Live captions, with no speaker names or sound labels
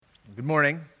Good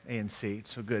morning, ANC.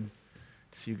 It's so good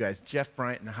to see you guys. Jeff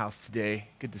Bryant in the house today.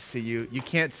 Good to see you. You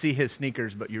can't see his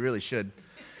sneakers, but you really should.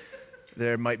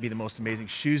 There might be the most amazing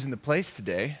shoes in the place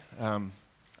today.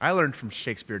 I learned from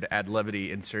Shakespeare to add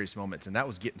levity in serious moments, and that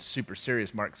was getting super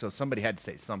serious, Mark, so somebody had to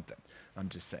say something. I'm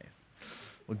just saying.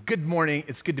 Well, good morning.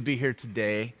 It's good to be here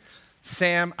today.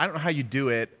 Sam, I don't know how you do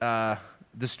it. The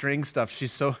string stuff,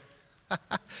 she's so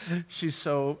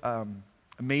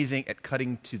amazing at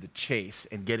cutting to the chase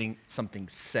and getting something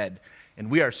said. And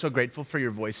we are so grateful for your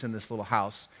voice in this little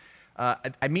house.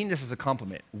 I mean this as a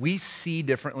compliment. We see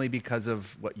differently because of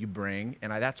what you bring,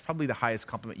 and that's probably the highest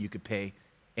compliment you could pay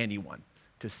anyone,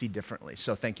 to see differently.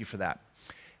 So thank you for that.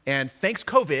 And thanks,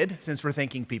 COVID, since we're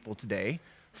thanking people today,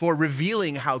 for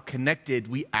revealing how connected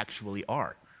we actually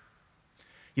are.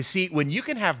 You see, when you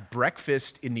can have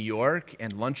breakfast in New York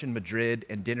and lunch in Madrid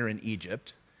and dinner in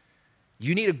Egypt,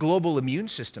 you need a global immune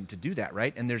system to do that,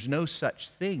 right? And there's no such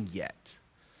thing yet.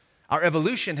 Our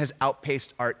evolution has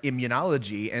outpaced our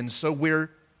immunology, and so we're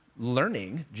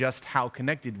learning just how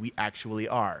connected we actually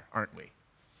are, aren't we?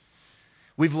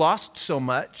 We've lost so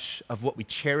much of what we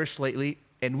cherish lately,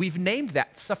 and we've named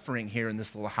that suffering here in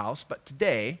this little house, but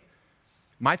today,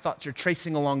 my thoughts are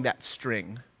tracing along that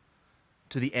string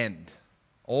to the end,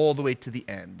 all the way to the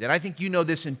end. And I think you know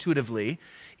this intuitively.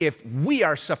 If we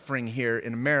are suffering here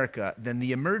in America, then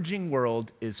the emerging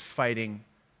world is fighting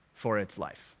for its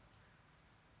life.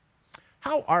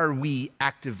 How are we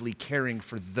actively caring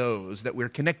for those that we're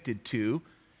connected to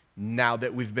now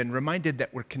that we've been reminded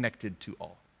that we're connected to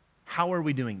all? How are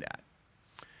we doing that?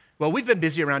 Well, we've been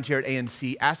busy around here at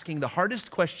ANC asking the hardest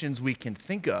questions we can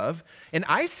think of, and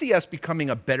I see us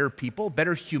becoming a better people,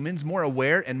 better humans, more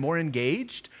aware and more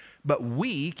engaged, but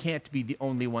we can't be the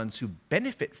only ones who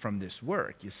benefit from this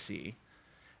work, you see.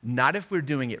 Not if we're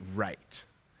doing it right.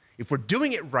 If we're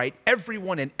doing it right,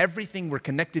 everyone and everything we're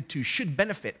connected to should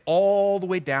benefit all the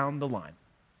way down the line.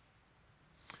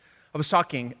 I was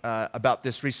talking about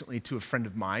this recently to a friend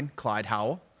of mine, Clyde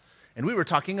Howell, and we were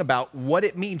talking about what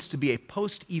it means to be a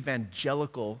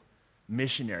post-evangelical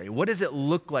missionary. What does it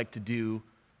look like to do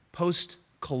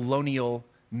post-colonial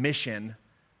mission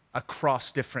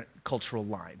across different cultural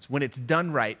lines? When it's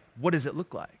done right, what does it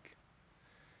look like?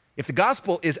 If the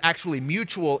gospel is actually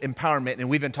mutual empowerment, and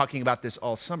we've been talking about this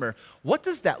all summer, what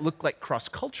does that look like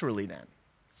cross-culturally then?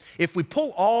 If we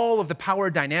pull all of the power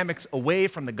dynamics away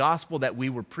from the gospel that we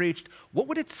were preached, what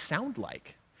would it sound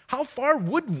like? How far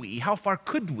would we, how far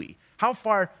could we, how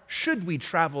far should we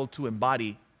travel to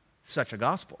embody such a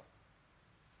gospel?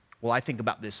 Well, I think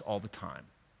about this all the time.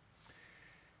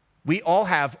 We all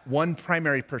have one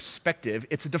primary perspective.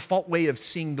 It's a default way of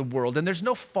seeing the world, and there's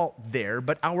no fault there,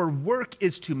 but our work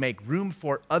is to make room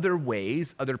for other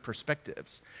ways, other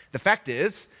perspectives. The fact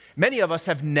is, many of us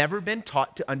have never been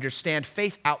taught to understand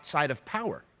faith outside of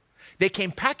power. They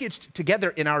came packaged together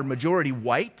in our majority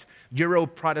white,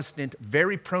 Euro-Protestant,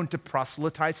 very prone to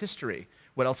proselytize history.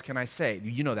 What else can I say?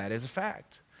 You know that as a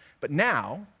fact. But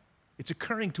now, it's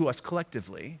occurring to us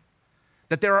collectively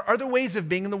that there are other ways of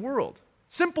being in the world.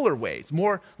 Simpler ways,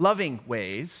 more loving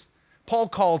ways. Paul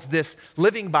calls this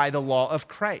living by the law of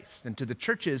Christ. And to the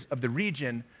churches of the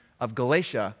region of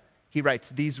Galatia, he writes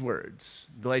these words.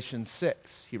 Galatians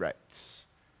 6, he writes,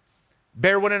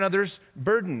 "Bear one another's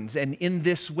burdens, and in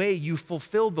this way you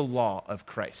fulfill the law of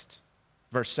Christ."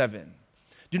 Verse 7,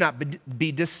 "Do not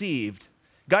be deceived.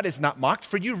 God is not mocked,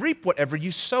 for you reap whatever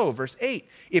you sow." Verse 8,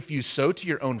 "If you sow to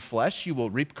your own flesh, you will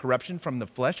reap corruption from the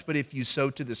flesh, but if you sow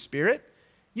to the Spirit,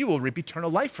 you will reap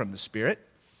eternal life from the Spirit.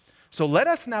 So let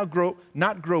us now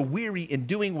not grow weary in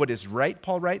doing what is right,"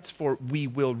 Paul writes, "for we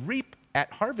will reap at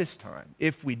harvest time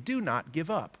if we do not give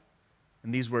up."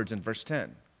 And these words in verse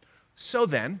 10. "So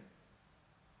then,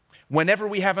 whenever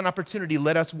we have an opportunity,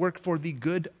 let us work for the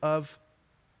good of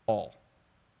all,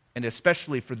 and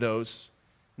especially for those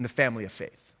in the family of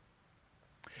faith."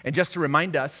 And just to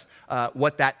remind us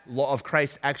what that law of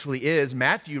Christ actually is,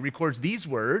 Matthew records these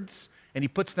words, and he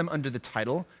puts them under the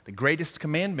title, "The Greatest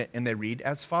Commandment," and they read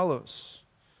as follows.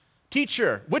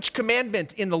 "Teacher, which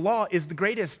commandment in the law is the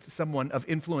greatest?" Someone of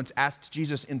influence asked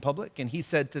Jesus in public, and he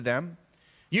said to them,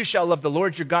 "You shall love the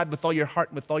Lord your God with all your heart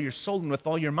and with all your soul and with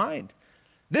all your mind.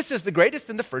 This is the greatest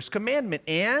and the first commandment,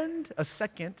 and a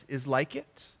second is like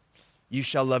it. You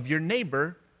shall love your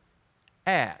neighbor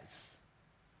as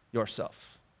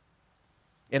yourself.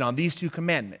 And on these two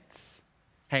commandments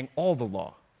hang all the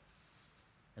law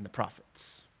and the prophets."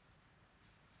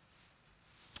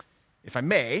 If I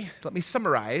may, let me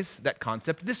summarize that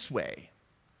concept this way.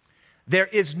 There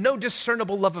is no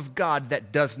discernible love of God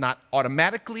that does not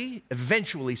automatically,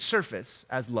 eventually surface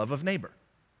as love of neighbor.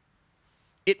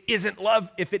 It isn't love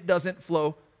if it doesn't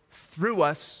flow through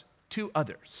us to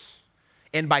others.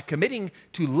 And by committing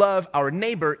to love our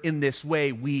neighbor in this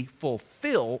way, we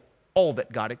fulfill all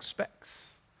that God expects.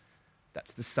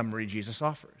 That's the summary Jesus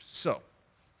offers. So,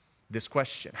 this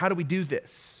question, how do we do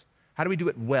this? How do we do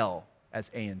it well as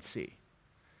ANC?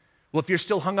 Well, if you're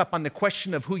still hung up on the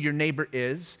question of who your neighbor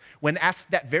is, when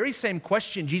asked that very same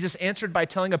question, Jesus answered by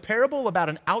telling a parable about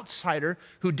an outsider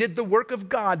who did the work of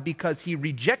God because he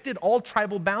rejected all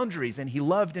tribal boundaries and he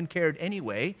loved and cared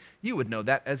anyway. You would know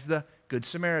that as the Good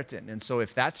Samaritan. And so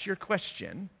if that's your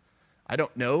question, I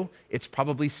don't know, it's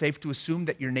probably safe to assume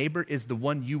that your neighbor is the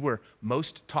one you were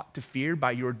most taught to fear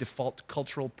by your default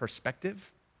cultural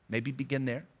perspective. Maybe begin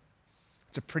there.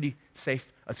 It's a pretty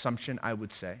safe assumption, I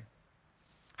would say.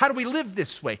 How do we live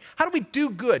this way? How do we do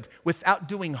good without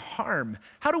doing harm?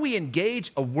 How do we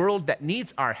engage a world that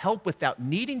needs our help without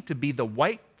needing to be the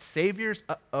white saviors?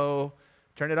 Uh-oh,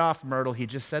 turn it off, Myrtle, he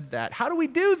just said that. How do we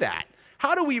do that?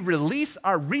 How do we release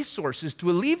our resources to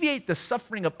alleviate the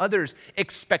suffering of others,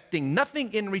 expecting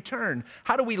nothing in return?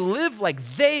 How do we live like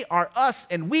they are us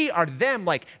and we are them,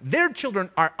 like their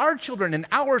children are our children and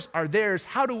ours are theirs?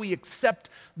 How do we accept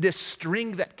this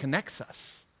string that connects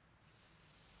us?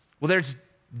 Well, there's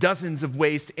dozens of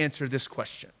ways to answer this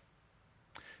question.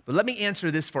 But let me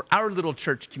answer this for our little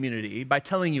church community by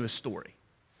telling you a story.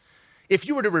 If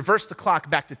you were to reverse the clock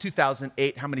back to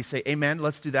 2008, how many say amen?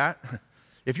 Let's do that.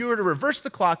 If you were to reverse the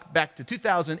clock back to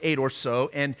 2008 or so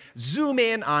and zoom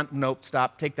in on, nope,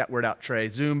 stop, take that word out, Trey.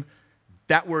 Zoom,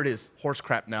 that word is horse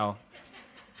crap now.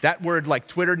 That word, like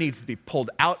Twitter, needs to be pulled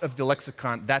out of the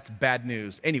lexicon. That's bad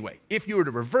news. Anyway, if you were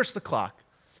to reverse the clock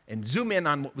and zoom in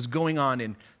on what was going on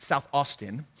in South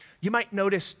Austin, you might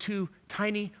notice two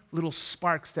tiny little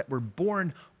sparks that were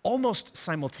born almost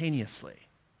simultaneously.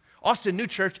 Austin New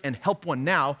Church and Help One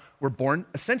Now were born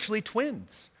essentially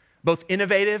twins, both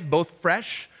innovative, both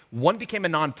fresh. One became a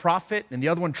nonprofit, and the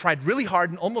other one tried really hard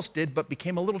and almost did, but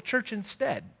became a little church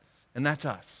instead, and that's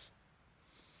us.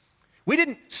 We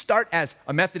didn't start as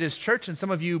a Methodist church, and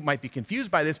some of you might be confused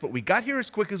by this, but we got here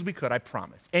as quick as we could, I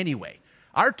promise. Anyway,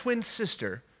 our twin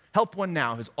sister, Help One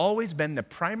Now, has always been the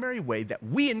primary way that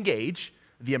we engage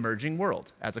the emerging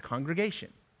world as a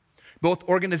congregation. Both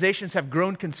organizations have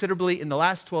grown considerably in the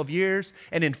last 12 years,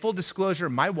 and in full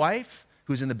disclosure, my wife,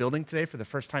 who's in the building today for the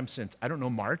first time since, I don't know,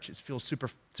 March, it feels super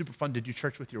fun to do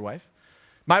church with your wife.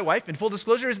 My wife, in full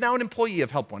disclosure, is now an employee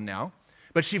of Help One Now,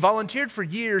 but she volunteered for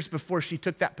years before she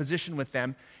took that position with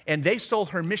them, and they stole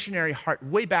her missionary heart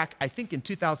way back, I think in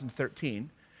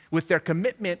 2013, with their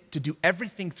commitment to do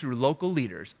everything through local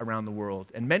leaders around the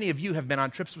world. And many of you have been on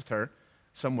trips with her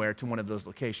somewhere to one of those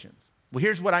locations. Well,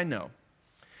 here's what I know.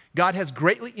 God has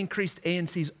greatly increased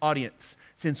ANC's audience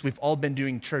since we've all been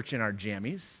doing church in our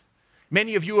jammies.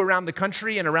 Many of you around the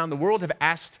country and around the world have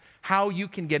asked how you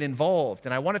can get involved.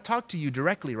 And I want to talk to you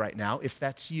directly right now if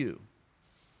that's you.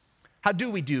 How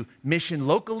do we do mission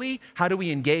locally? How do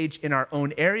we engage in our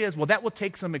own areas? Well, that will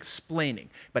take some explaining.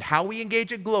 But how we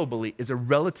engage it globally is a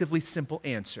relatively simple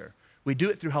answer. We do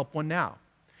it through Help One Now.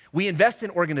 We invest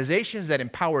in organizations that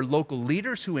empower local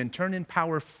leaders who in turn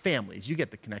empower families. You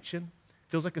get the connection.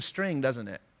 Feels like a string, doesn't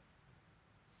it?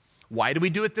 Why do we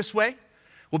do it this way?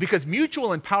 Well, because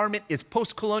mutual empowerment is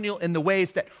post-colonial in the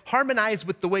ways that harmonize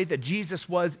with the way that Jesus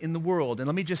was in the world. And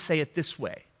let me just say it this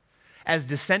way. As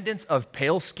descendants of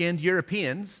pale-skinned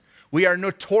Europeans, we are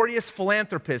notorious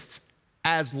philanthropists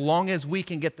as long as we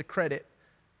can get the credit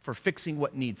for fixing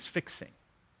what needs fixing.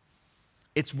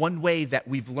 It's one way that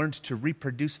we've learned to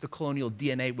reproduce the colonial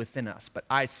DNA within us. But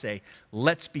I say,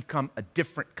 let's become a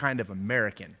different kind of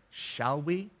American, shall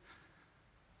we?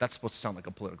 That's supposed to sound like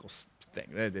a political thing.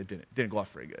 It didn't go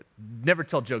off very good. Never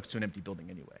tell jokes to an empty building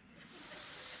anyway.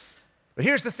 But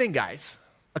here's the thing, guys.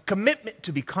 A commitment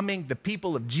to becoming the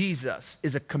people of Jesus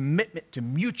is a commitment to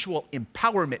mutual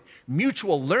empowerment,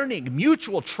 mutual learning,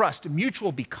 mutual trust,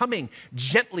 mutual becoming,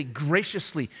 gently,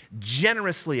 graciously,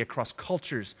 generously across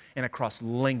cultures and across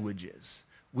languages.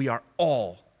 We are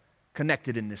all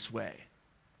connected in this way.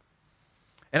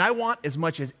 And I want as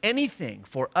much as anything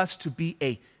for us to be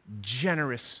a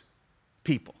generous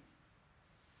people.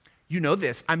 You know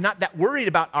this. I'm not that worried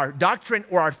about our doctrine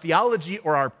or our theology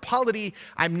or our polity.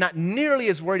 I'm not nearly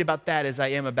as worried about that as I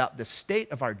am about the state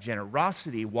of our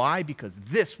generosity. Why? Because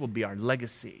this will be our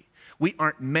legacy. We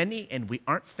aren't many and we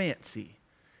aren't fancy,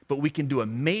 but we can do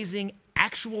amazing,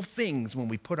 actual things when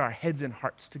we put our heads and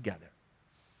hearts together.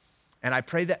 And I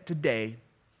pray that today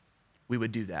we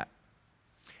would do that.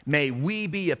 May we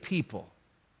be a people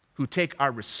who take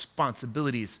our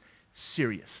responsibilities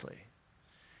seriously.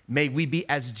 May we be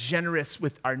as generous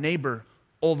with our neighbor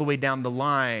all the way down the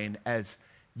line as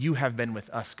you have been with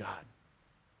us, God.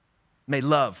 May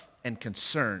love and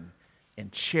concern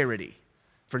and charity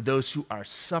for those who are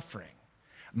suffering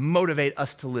motivate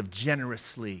us to live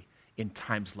generously in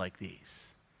times like these.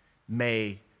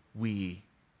 May we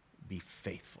be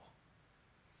faithful.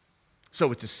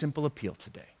 So it's a simple appeal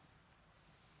today.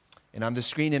 And on the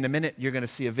screen in a minute, you're going to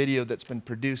see a video that's been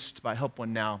produced by Help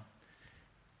One Now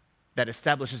that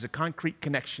establishes a concrete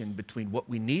connection between what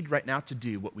we need right now to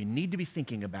do, what we need to be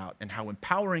thinking about, and how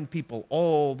empowering people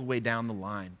all the way down the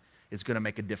line is going to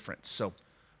make a difference. So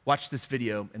watch this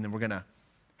video, and then we're going to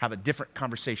have a different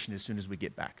conversation as soon as we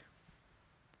get back.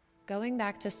 Going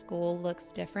back to school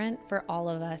looks different for all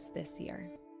of us this year.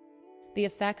 The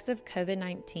effects of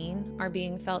COVID-19 are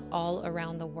being felt all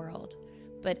around the world,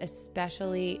 but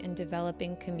especially in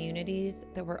developing communities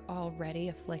that were already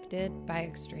afflicted by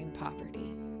extreme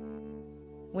poverty.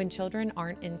 When children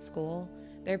aren't in school,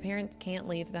 their parents can't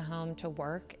leave the home to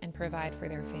work and provide for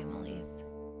their families.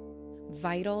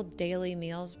 Vital daily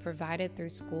meals provided through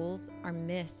schools are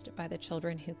missed by the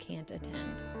children who can't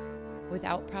attend.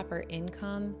 Without proper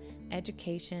income,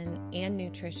 education, and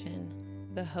nutrition,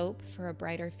 the hope for a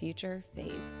brighter future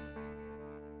fades.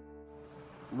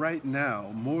 Right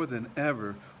now, more than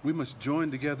ever, we must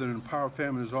join together and empower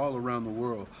families all around the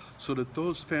world so that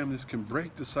those families can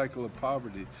break the cycle of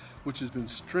poverty, which has been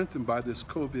strengthened by this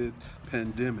COVID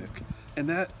pandemic. And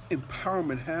that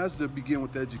empowerment has to begin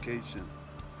with education.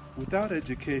 Without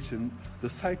education, the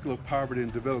cycle of poverty in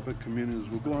developing communities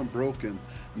will go unbroken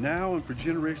now and for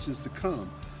generations to come.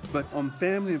 But on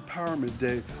Family Empowerment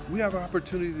Day, we have an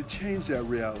opportunity to change that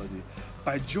reality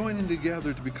by joining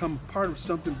together to become part of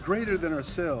something greater than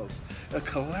ourselves, a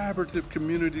collaborative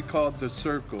community called The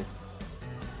Circle.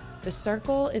 The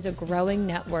Circle is a growing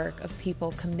network of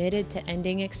people committed to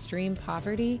ending extreme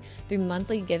poverty through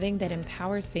monthly giving that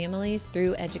empowers families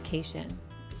through education.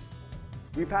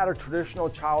 We've had a traditional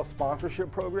child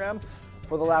sponsorship program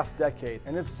for the last decade,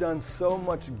 and it's done so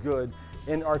much good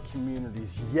in our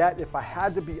communities. Yet, if I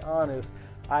had to be honest,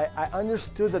 I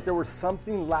understood that there was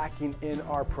something lacking in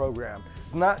our program.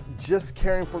 Not just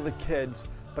caring for the kids,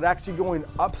 but actually going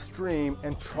upstream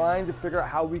and trying to figure out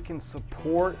how we can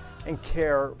support and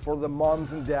care for the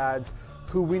moms and dads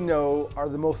who we know are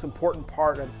the most important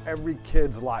part of every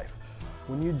kid's life.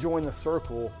 When you join the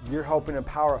Circle, you're helping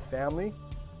empower a family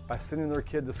by sending their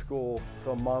kid to school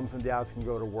so moms and dads can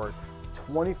go to work.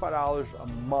 $25 a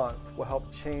month will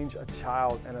help change a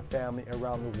child and a family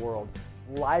around the world.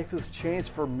 Life has changed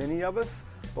for many of us,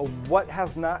 but what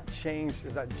has not changed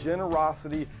is that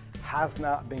generosity has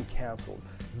not been canceled.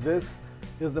 This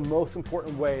is the most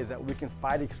important way that we can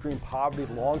fight extreme poverty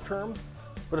long term,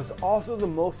 but it's also the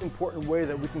most important way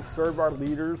that we can serve our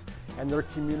leaders and their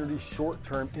community short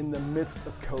term in the midst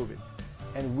of COVID.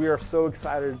 And we are so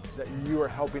excited that you are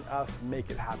helping us make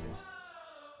it happen.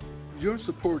 Your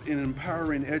support in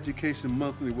Empowering Education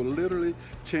Monthly will literally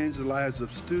change the lives of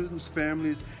students,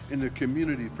 families, and their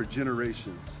community for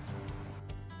generations.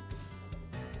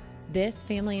 This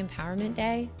Family Empowerment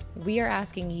Day, we are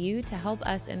asking you to help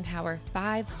us empower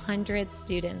 500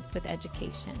 students with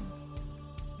education.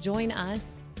 Join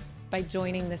us by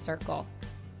joining the Circle.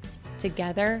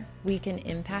 Together, we can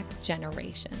impact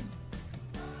generations.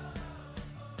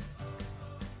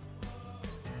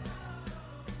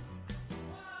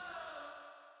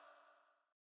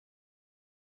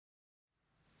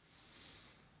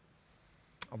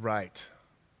 All right.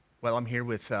 Well, I'm here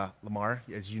with Lamar,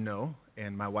 as you know,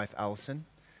 and my wife, Allison.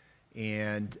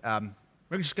 And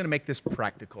we're just going to make this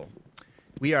practical.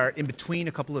 We are in between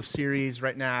a couple of series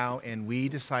right now, and we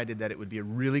decided that it would be a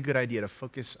really good idea to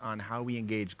focus on how we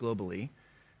engage globally,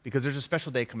 because there's a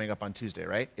special day coming up on Tuesday,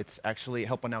 right? It's actually,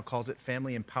 Help One Now calls it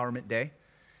Family Empowerment Day,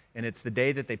 and it's the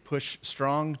day that they push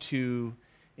strong to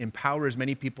empower as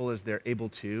many people as they're able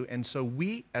to. And so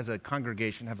we, as a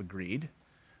congregation, have agreed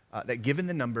that given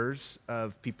the numbers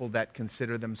of people that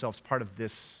consider themselves part of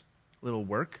this little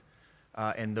work,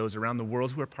 and those around the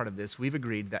world who are part of this, we've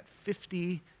agreed that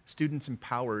 50 students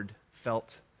empowered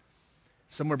felt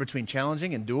somewhere between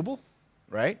challenging and doable,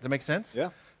 right? Does that make sense?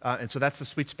 Yeah. And so that's the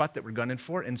sweet spot that we're gunning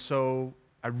for. And so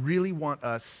I really want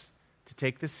us to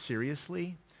take this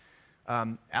seriously.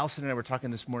 Allison and I were talking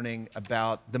this morning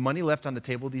about the money left on the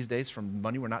table these days from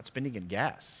money we're not spending in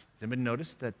gas. Has anybody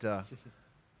noticed that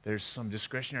there's some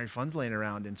discretionary funds laying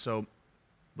around? And so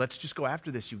let's just go after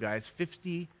this, you guys.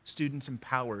 50 students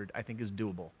empowered, I think, is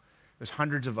doable. There's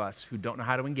hundreds of us who don't know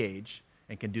how to engage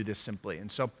and can do this simply.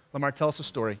 And so, Lamar, tell us a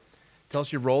story. Tell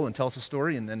us your role and tell us a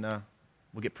story, and then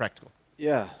we'll get practical.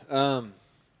 Yeah.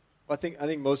 I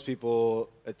think most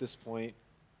people at this point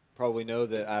probably know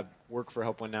that I work for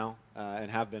Help One Now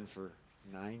and have been for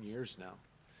 9 years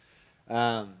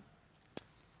now.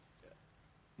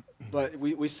 But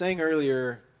we sang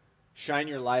earlier, "Shine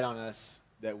your light on us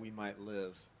that we might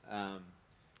live,"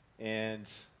 and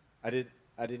I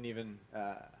didn't even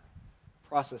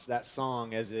process that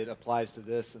song as it applies to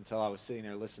this until I was sitting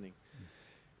there listening.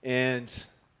 And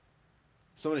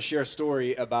so I'm going to share a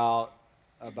story about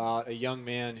a young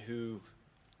man who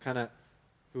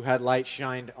had light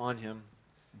shined on him,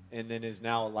 and then is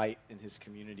now a light in his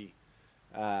community.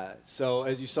 So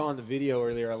as you saw in the video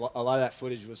earlier, a lot of that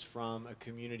footage was from a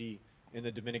community in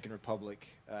the Dominican Republic.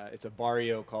 It's a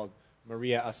barrio called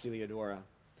Maria Auxiliadora,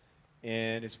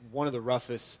 and it's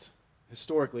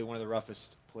historically one of the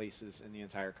roughest places in the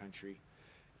entire country.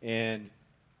 And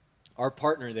our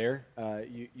partner there,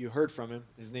 you heard from him.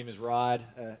 His name is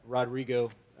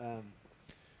Rodrigo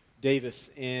Davis,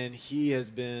 and he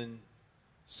has been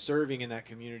serving in that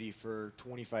community for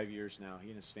 25 years now, he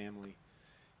and his family.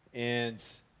 And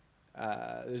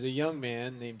there's a young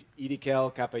man named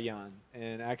Idikel Capellan,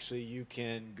 and actually you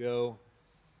can go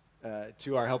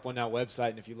to our Help One Now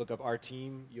website, and if you look up our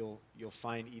team, you'll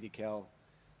find Idikel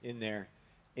in there.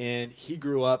 And he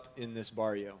grew up in this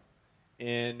barrio,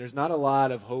 and there's not a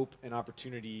lot of hope and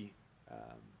opportunity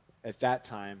at that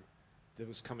time that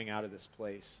was coming out of this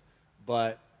place.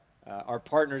 But our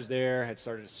partners there had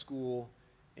started a school,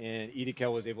 and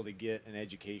Idikel was able to get an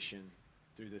education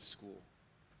through this school.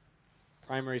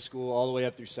 Primary school all the way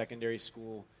up through secondary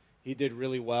school. He did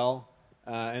really well.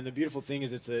 And the beautiful thing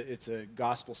is it's a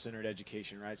gospel-centered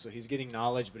education, right? So he's getting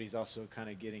knowledge, but he's also kind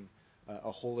of getting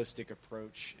a holistic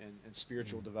approach and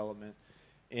spiritual development.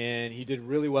 And he did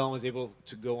really well and was able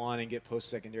to go on and get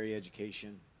post-secondary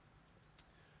education.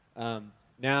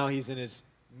 Now he's in his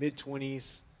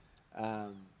mid-20s,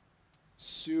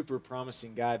 super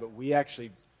promising guy, but we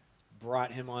actually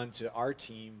brought him onto our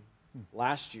team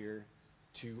last year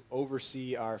to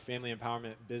oversee our family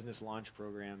empowerment business launch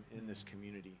program in this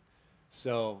community.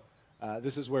 So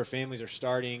this is where families are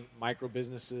starting micro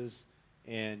businesses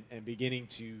and beginning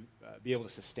to be able to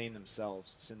sustain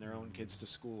themselves, send their own kids to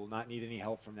school, not need any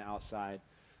help from the outside.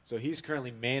 So he's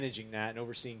currently managing that and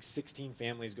overseeing 16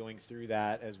 families going through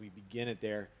that as we begin it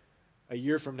there. A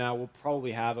year from now, we'll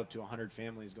probably have up to 100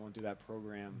 families going through that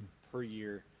program per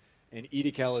year. And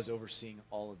Idikel is overseeing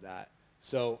all of that.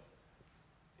 So,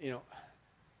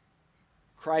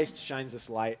 Christ shines this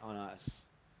light on us.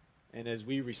 And as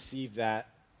we receive that,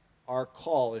 our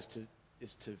call is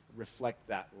to reflect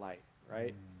that light,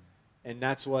 right? And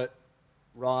that's what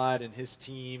Rod and his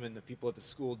team and the people at the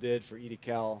school did for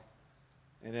Idikel.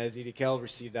 And as Idikel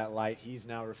received that light, he's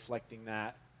now reflecting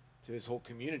that to his whole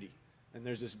community. And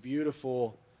there's this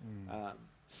beautiful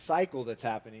cycle that's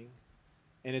happening,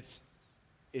 and it's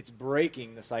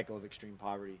breaking the cycle of extreme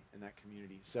poverty in that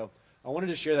community. So I wanted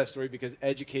to share that story because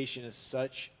education is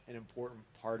such an important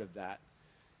part of that.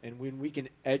 And when we can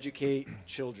educate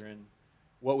children,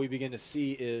 what we begin to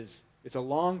see is, it's a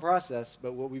long process,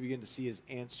 but what we begin to see is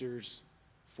answers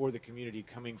for the community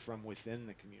coming from within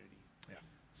the community. Yeah.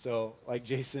 So like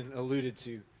Jason alluded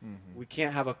to, we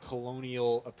can't have a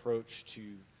colonial approach to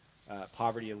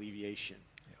poverty alleviation.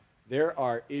 Yeah. There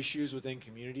are issues within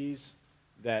communities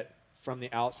that from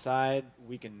the outside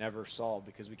we can never solve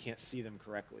because we can't see them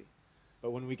correctly.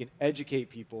 But when we can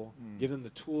educate people, give them the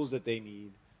tools that they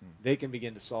need, they can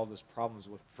begin to solve those problems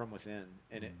from within.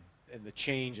 And the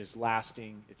change is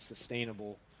lasting, it's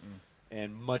sustainable,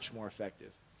 and much more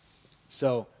effective.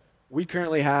 So we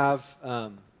currently have, I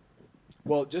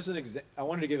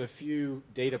wanted to give a few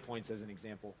data points as an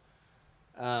example.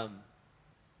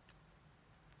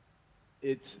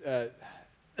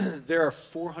 There are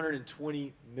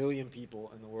 420 million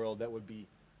people in the world that would be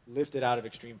lifted out of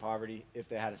extreme poverty if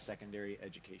they had a secondary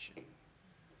education.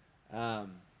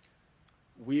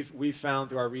 We've found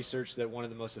through our research that one of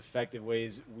the most effective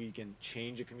ways we can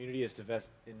change a community is to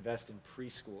invest in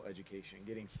preschool education,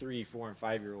 getting 3, 4, and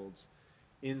 5-year-olds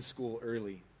in school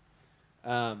early.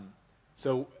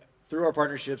 So through our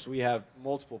partnerships, we have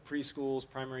multiple preschools,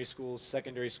 primary schools,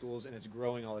 secondary schools, and it's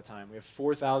growing all the time. We have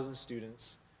 4,000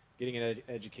 students getting an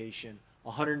education,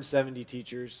 170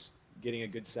 teachers getting a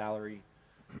good salary.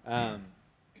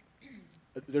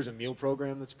 There's a meal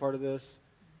program that's part of this.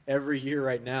 Every year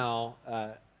right now,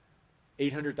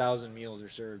 800,000 meals are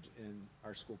served in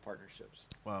our school partnerships.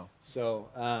 Wow. So,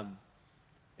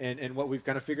 and what we've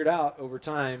kind of figured out over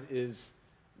time is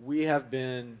we have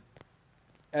been,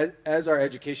 as our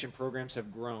education programs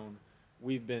have grown,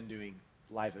 we've been doing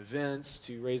live events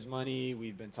to raise money.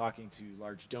 We've been talking to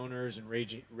large donors and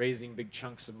raising big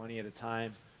chunks of money at a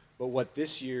time. But what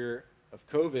this year of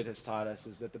COVID has taught us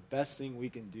is that the best thing we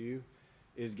can do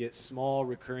is get small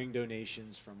recurring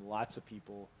donations from lots of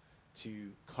people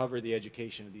to cover the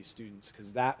education of these students,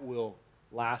 because that will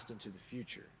last into the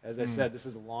future. As I said, this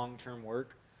is long-term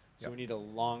work, so we need a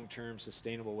long-term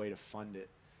sustainable way to fund it.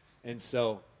 And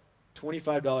so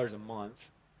 $25 a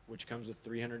month, which comes with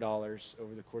 $300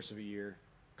 over the course of a year,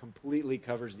 completely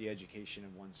covers the education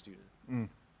of one student.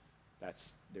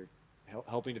 That's they're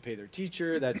helping to pay their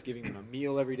teacher, that's giving them a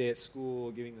meal every day at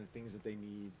school, giving them the things that they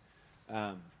need.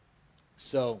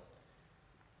 So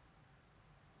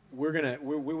we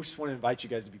just want to invite you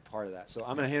guys to be part of that. So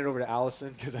I'm going to hand it over to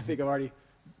Allison because I think I'm already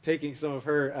taking some of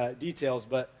her details,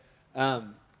 but I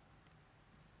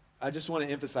just want to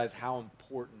emphasize how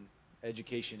important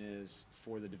education is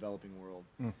for the developing world,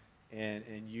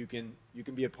 and you can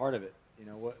be a part of it. You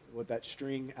know what that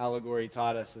string allegory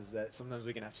taught us is that sometimes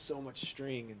we can have so much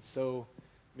string and so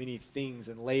many things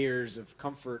and layers of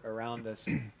comfort around us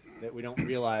that we don't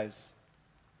realize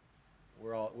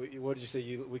what did you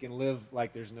say? We can live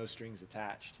like there's no strings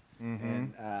attached.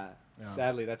 And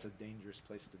sadly, that's a dangerous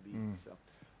place to be. So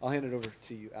I'll hand it over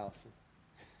to you, Allison.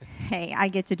 Hey, I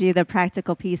get to do the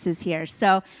practical pieces here.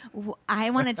 So I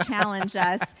want to challenge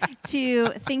us to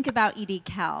think about Edie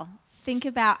Kell. Think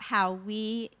about how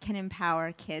we can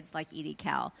empower kids like Edie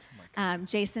Kell.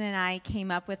 Jason and I came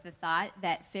up with the thought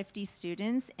that 50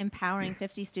 students, empowering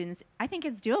 50 students, I think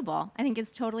it's doable. I think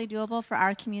it's totally doable for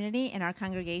our community and our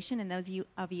congregation and those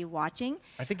of you watching.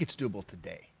 I think it's doable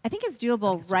today. I think it's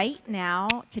doable right now,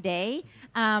 today.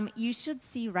 You should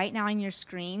see right now on your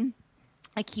screen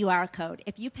a QR code.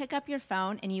 If you pick up your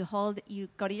phone and you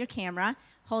go to your camera,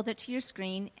 hold it to your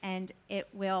screen, and it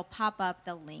will pop up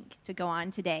the link to go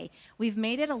on today. We've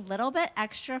made it a little bit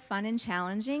extra fun and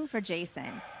challenging for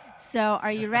Jason. So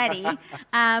are you ready?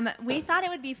 We thought it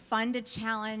would be fun to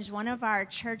challenge one of our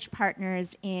church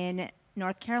partners in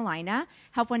North Carolina.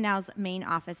 Help One Now's main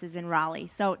office is in Raleigh.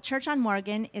 So Church on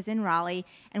Morgan is in Raleigh,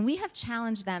 and we have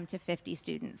challenged them to 50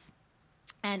 students.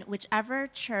 And whichever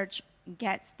church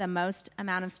gets the most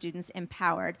amount of students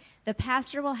empowered, the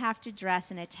pastor will have to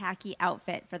dress in a tacky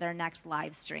outfit for their next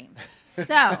live stream.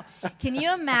 So, can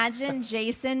you imagine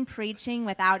Jason preaching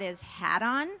without his hat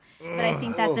on? But I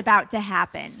think that's about to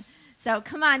happen. So,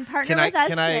 come on, partner with us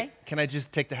today. Can I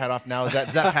just take the hat off now?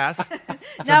 Does that pass?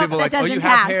 Some No, people are like, that oh, you doesn't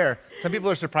have pass. hair. Some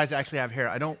people are surprised I actually have hair.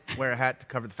 I don't wear a hat to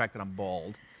cover the fact that I'm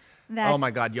bald. Oh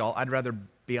my God, y'all, I'd rather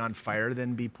be on fire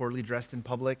than be poorly dressed in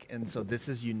public. And so this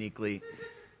is uniquely...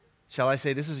 Shall I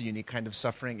say this is a unique kind of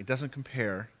suffering? It doesn't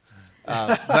compare.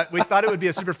 But we thought it would be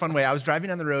a super fun way. I was driving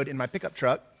down the road in my pickup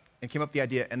truck and came up with the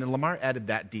idea, and then Lamar added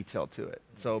that detail to it.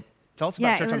 So tell us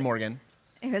about Church on Morgan.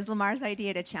 It was Lamar's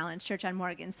idea to challenge Church on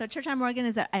Morgan. So Church on Morgan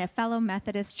is a fellow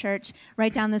Methodist church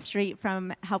right down the street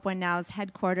from Help One Now's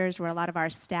headquarters, where a lot of our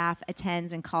staff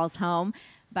attends and calls home.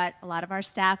 But a lot of our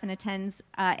staff attends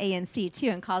ANC too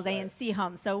and calls ANC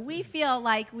home. So we feel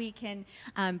like we can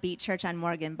beat Church on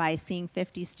Morgan by seeing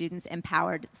 50 students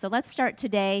empowered. So let's start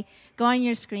today. Go on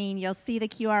your screen. You'll see the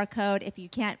QR code. If you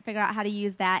can't figure out how to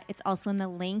use that, it's also in the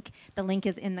link. The link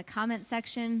is in the comment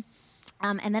section.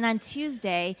 And then on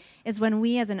Tuesday is when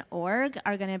we as an org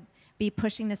are going to be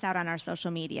pushing this out on our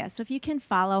social media. So if you can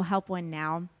follow Help One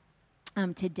Now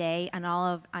today on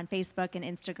Facebook and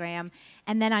Instagram,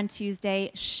 and then on Tuesday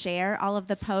share all of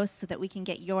the posts so that we can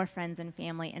get your friends and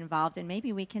family involved, and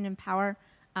maybe we can empower.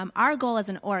 Our goal as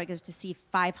an org is to see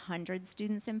 500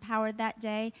 students empowered that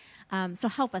day. So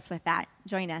help us with that.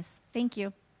 Join us. Thank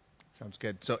you. Sounds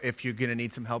good. So if you're going to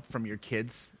need some help from your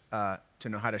kids to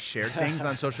know how to share things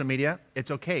on social media,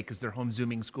 it's okay because they're home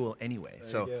Zooming school anyway.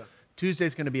 So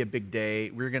Tuesday's going to be a big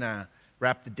day. We're going to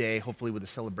wrap the day, hopefully, with a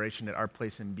celebration at our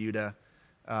place in Buda.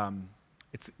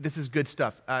 This is good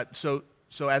stuff. So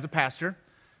as a pastor,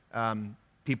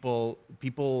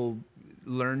 people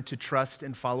learn to trust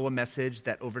and follow a message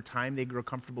that over time they grow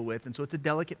comfortable with. And so it's a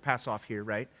delicate pass-off here,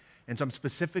 right? And so I'm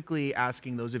specifically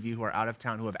asking those of you who are out of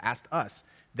town who have asked us,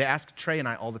 they ask Trey and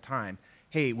I all the time,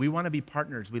 hey, we want to be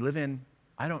partners. We live in,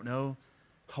 I don't know,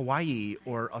 Hawaii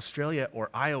or Australia or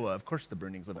Iowa. Of course the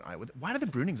Brunings live in Iowa. Why do the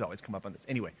Brunings always come up on this?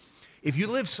 Anyway, if you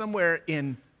live somewhere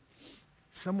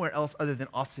else other than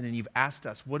Austin and you've asked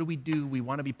us, what do? We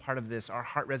want to be part of this. Our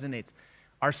heart resonates.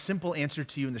 Our simple answer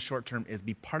to you in the short term is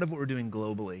be part of what we're doing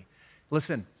globally.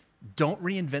 Listen, don't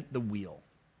reinvent the wheel.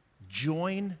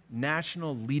 Join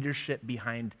national leadership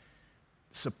behind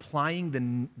supplying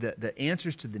the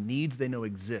answers to the needs they know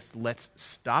exist. Let's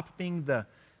stop being the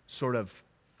sort of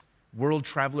world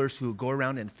travelers who go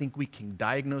around and think we can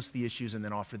diagnose the issues and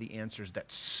then offer the answers.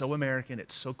 That's so American,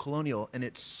 it's so colonial, and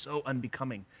it's so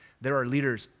unbecoming. There are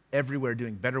leaders everywhere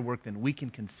doing better work than we can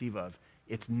conceive of.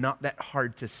 It's not that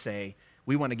hard to say,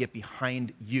 we want to get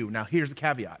behind you. Now, here's the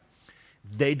caveat.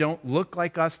 They don't look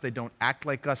like us. They don't act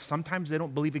like us. Sometimes they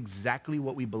don't believe exactly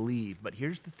what we believe. But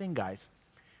here's the thing, guys.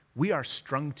 We are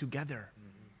strung together.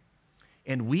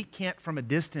 And we can't from a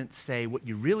distance say what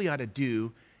you really ought to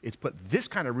do is put this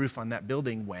kind of roof on that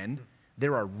building when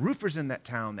there are roofers in that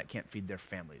town that can't feed their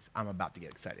families. I'm about to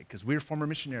get excited because we're former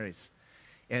missionaries.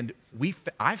 And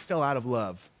I fell out of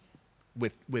love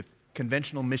with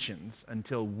conventional missions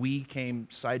until we came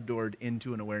side-doored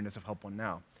into an awareness of Help One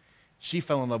Now. She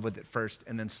fell in love with it first,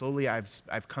 and then slowly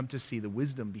I've come to see the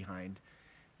wisdom behind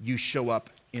you show up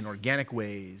in organic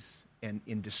ways and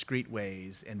in discreet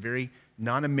ways and very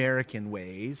non-American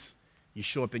ways. You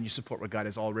show up and you support what God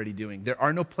is already doing. There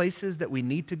are no places that we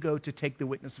need to go to take the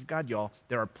witness of God, y'all.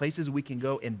 There are places we can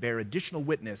go and bear additional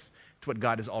witness to what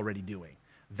God is already doing.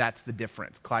 That's the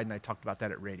difference. Clyde and I talked about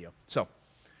that at radio. So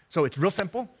it's real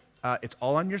simple. It's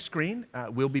all on your screen.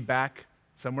 We'll be back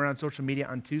somewhere on social media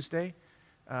on Tuesday.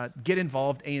 Get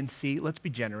involved, ANC. Let's be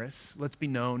generous. Let's be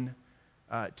known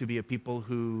to be a people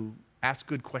who ask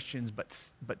good questions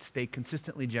but stay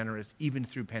consistently generous even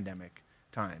through pandemic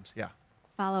times. Yeah.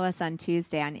 Follow us on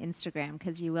Tuesday on Instagram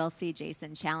because you will see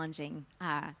Jason challenging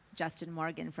Justin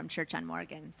Morgan from Church on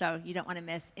Morgan. So you don't want to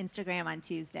miss Instagram on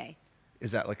Tuesday.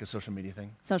 Is that like a social media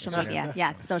thing? Social media,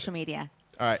 yeah, social media.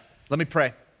 All right, let me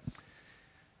pray.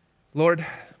 Lord,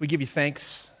 we give you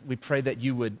thanks. We pray that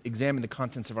you would examine the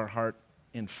contents of our heart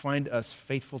and find us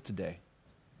faithful today.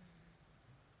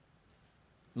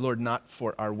 Lord, not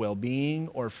for our well-being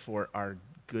or for our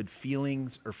good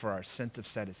feelings or for our sense of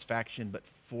satisfaction, but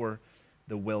for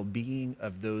the well-being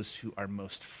of those who are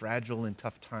most fragile in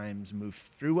tough times. Move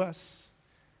through us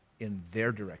in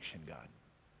their direction, God.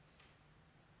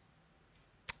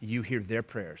 You hear their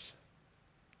prayers.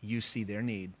 You see their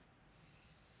need.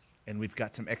 And we've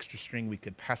got some extra string we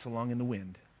could pass along in the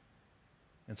wind.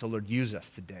 And so, Lord, use us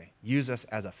today. Use us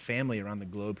as a family around the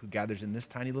globe who gathers in this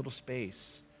tiny little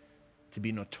space to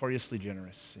be notoriously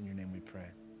generous. In your name we pray.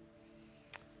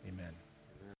 Amen.